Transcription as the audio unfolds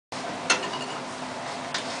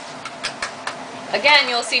Again,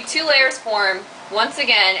 you'll see two layers form once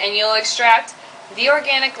again, and you'll extract the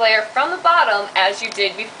organic layer from the bottom as you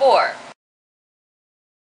did before.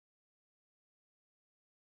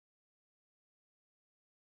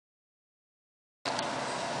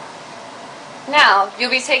 Now,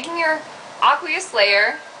 you'll be taking your aqueous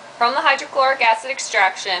layer from the hydrochloric acid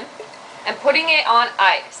extraction and putting it on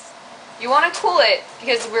ice. You want to cool it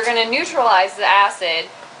because we're going to neutralize the acid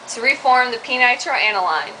to reform the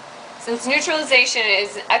p-nitroaniline. Since neutralization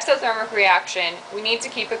is an exothermic reaction, we need to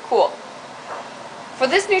keep it cool. For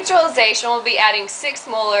this neutralization, we'll be adding 6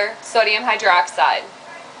 molar sodium hydroxide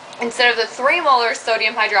instead of the 3 molar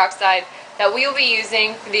sodium hydroxide that we will be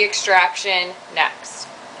using for the extraction next.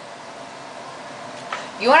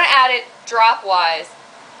 You want to add it drop-wise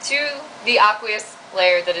to the aqueous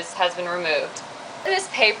layer that has been removed. This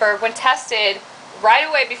paper, when tested right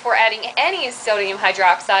away before adding any sodium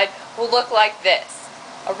hydroxide, will look like this.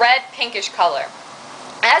 A red pinkish color.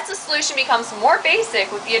 As the solution becomes more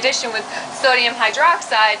basic with the addition with sodium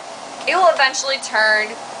hydroxide, it will eventually turn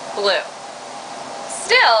blue.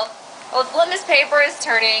 Still, the litmus paper is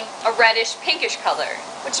turning a reddish pinkish color,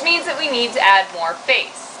 which means that we need to add more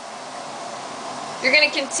base. You're going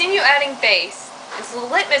to continue adding base until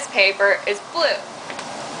the litmus paper is blue.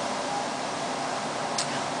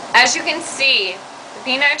 As you can see, the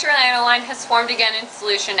p-nitroaniline has formed again in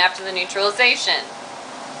solution after the neutralization.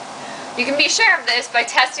 You can be sure of this by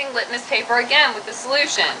testing litmus paper again with the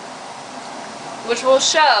solution, which will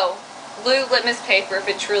show blue litmus paper if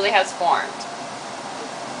it truly has formed.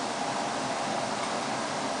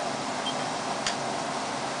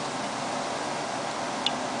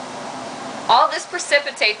 All this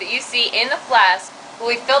precipitate that you see in the flask will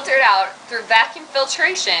be filtered out through vacuum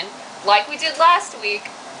filtration, like we did last week,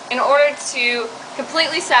 in order to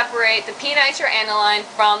completely separate the p-nitroaniline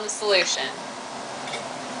from the solution.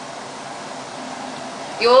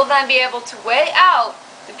 You will then be able to weigh out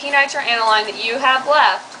the p-nitroaniline that you have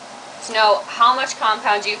left to know how much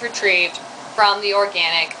compound you've retrieved from the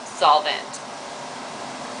organic solvent.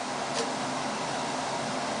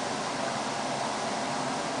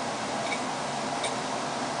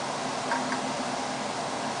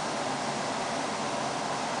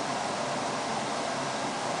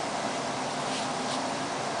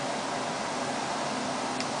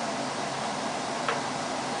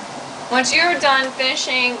 Once you're done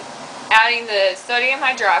finishing adding the sodium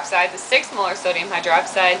hydroxide, the 6 molar sodium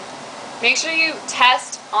hydroxide, make sure you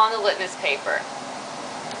test on the litmus paper.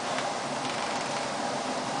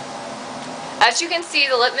 As you can see,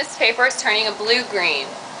 the litmus paper is turning a blue-green,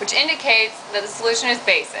 which indicates that the solution is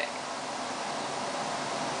basic.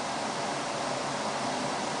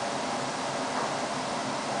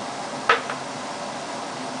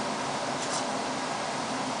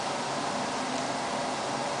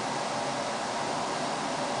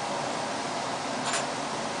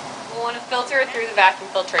 We'll want to filter it through the vacuum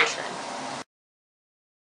filtration.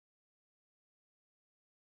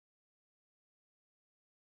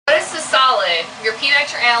 Notice the solid, your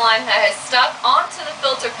p-nitroaniline that has stuck onto the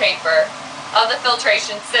filter paper of the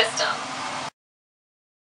filtration system.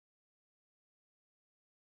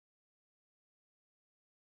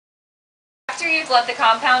 After you've let the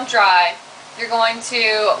compound dry, you're going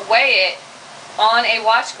to weigh it on a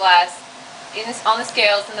watch glass on the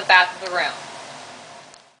scales in the back of the room.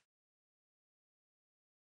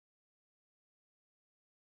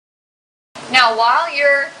 Now, while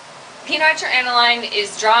your p-nitroaniline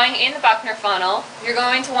is drying in the Buchner funnel, you're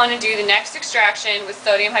going to want to do the next extraction with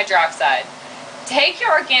sodium hydroxide. Take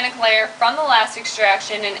your organic layer from the last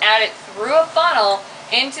extraction and add it through a funnel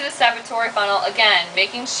into the separatory funnel, again,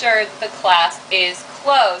 making sure that the clasp is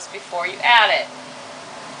closed before you add it.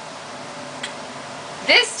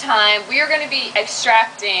 This time, we are going to be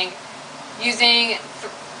extracting using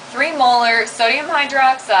 3 molar sodium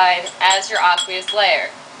hydroxide as your aqueous layer.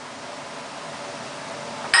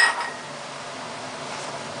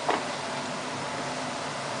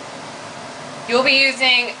 You'll be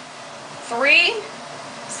using 3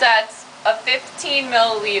 sets of 15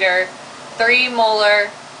 milliliter 3 molar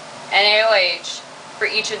NaOH for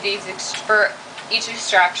each of these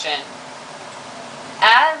extraction.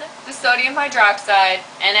 Add the sodium hydroxide,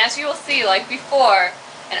 and as you will see, like before,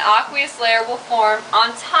 an aqueous layer will form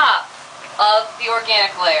on top of the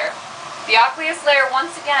organic layer. The aqueous layer,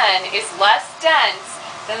 once again, is less dense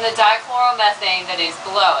than the dichloromethane that is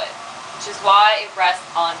below it, which is why it rests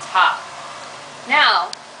on top. Now,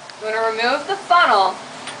 you want to remove the funnel,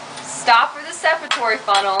 stop for the separatory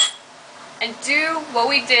funnel, and do what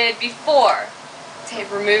we did before.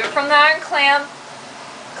 Remove it from the iron clamp,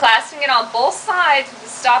 clasping it on both sides with the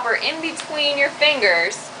stopper in between your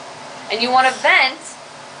fingers, And you want to vent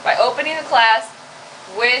by opening the class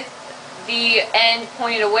with the end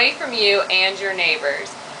pointed away from you and your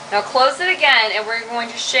neighbors. Now close it again, and we're going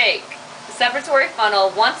to shake the separatory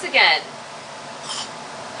funnel once again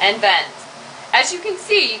and vent. As you can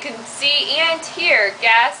see and hear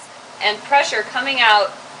gas and pressure coming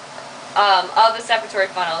out of the separatory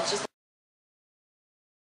funnel. It's just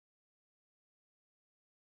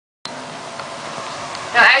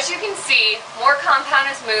now, as you can see, more compound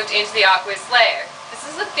has moved into the aqueous layer. This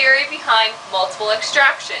is the theory behind multiple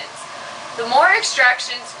extractions. The more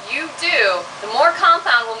extractions you do, the more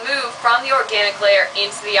compound will move from the organic layer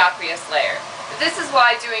into the aqueous layer. This is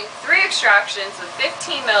why doing 3 extractions with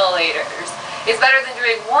 15 milliliters is better than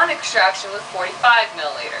doing 1 extraction with 45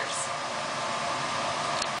 milliliters.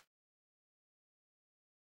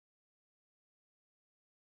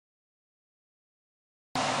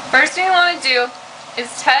 First thing you want to do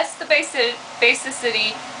is test the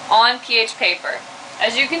basicity on pH paper.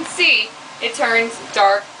 As you can see, it turns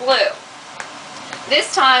dark blue.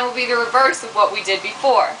 This time will be the reverse of what we did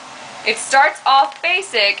before. It starts off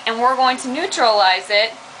basic, and we're going to neutralize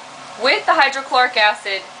it with the hydrochloric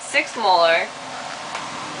acid, 6 molar.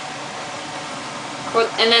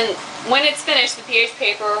 And then when it's finished, the pH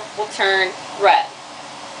paper will turn red.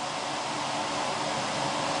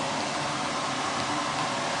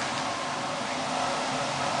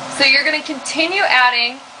 So you're going to continue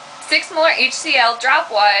adding 6 molar HCl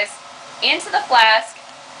dropwise into the flask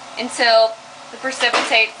until the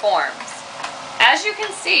precipitate forms. As you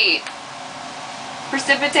can see,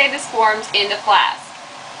 precipitate is formed in the flask.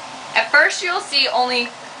 At first you'll see only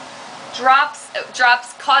drops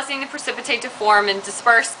causing the precipitate to form and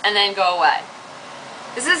disperse and then go away.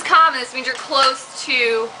 This is common. This means you're close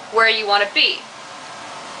to where you want to be.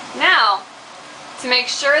 Now, to make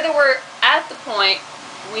sure that we're at the point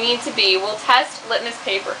we need to be, we'll test litmus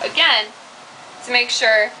paper again to make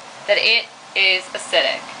sure that it is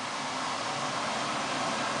acidic.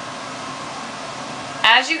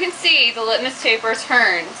 As you can see, the litmus paper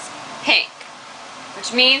turns pink,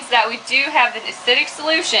 which means that we do have an acidic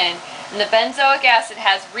solution and the benzoic acid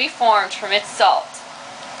has reformed from its salt.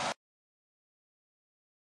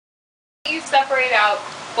 You separate out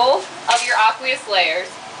both of your aqueous layers.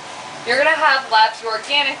 You're going to have left your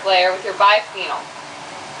organic layer with your biphenyl.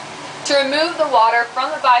 To remove the water from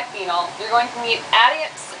the biphenyl, you're going to need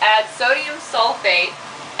add sodium sulfate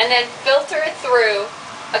and then filter it through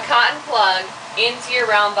a cotton plug into your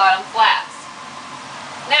round bottom flask.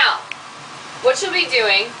 Now, what you'll be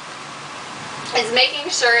doing is making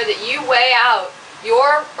sure that you weigh out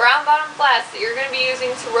your round bottom flask that you're going to be using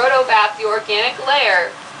to rotovap the organic layer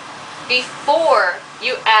before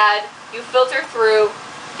you filter through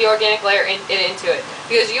the organic layer into it.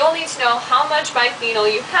 Because you'll need to know how much biphenyl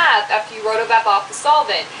you have after you rotovap off the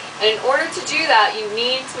solvent. And in order to do that, you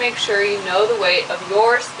need to make sure you know the weight of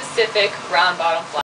your specific round bottom flask.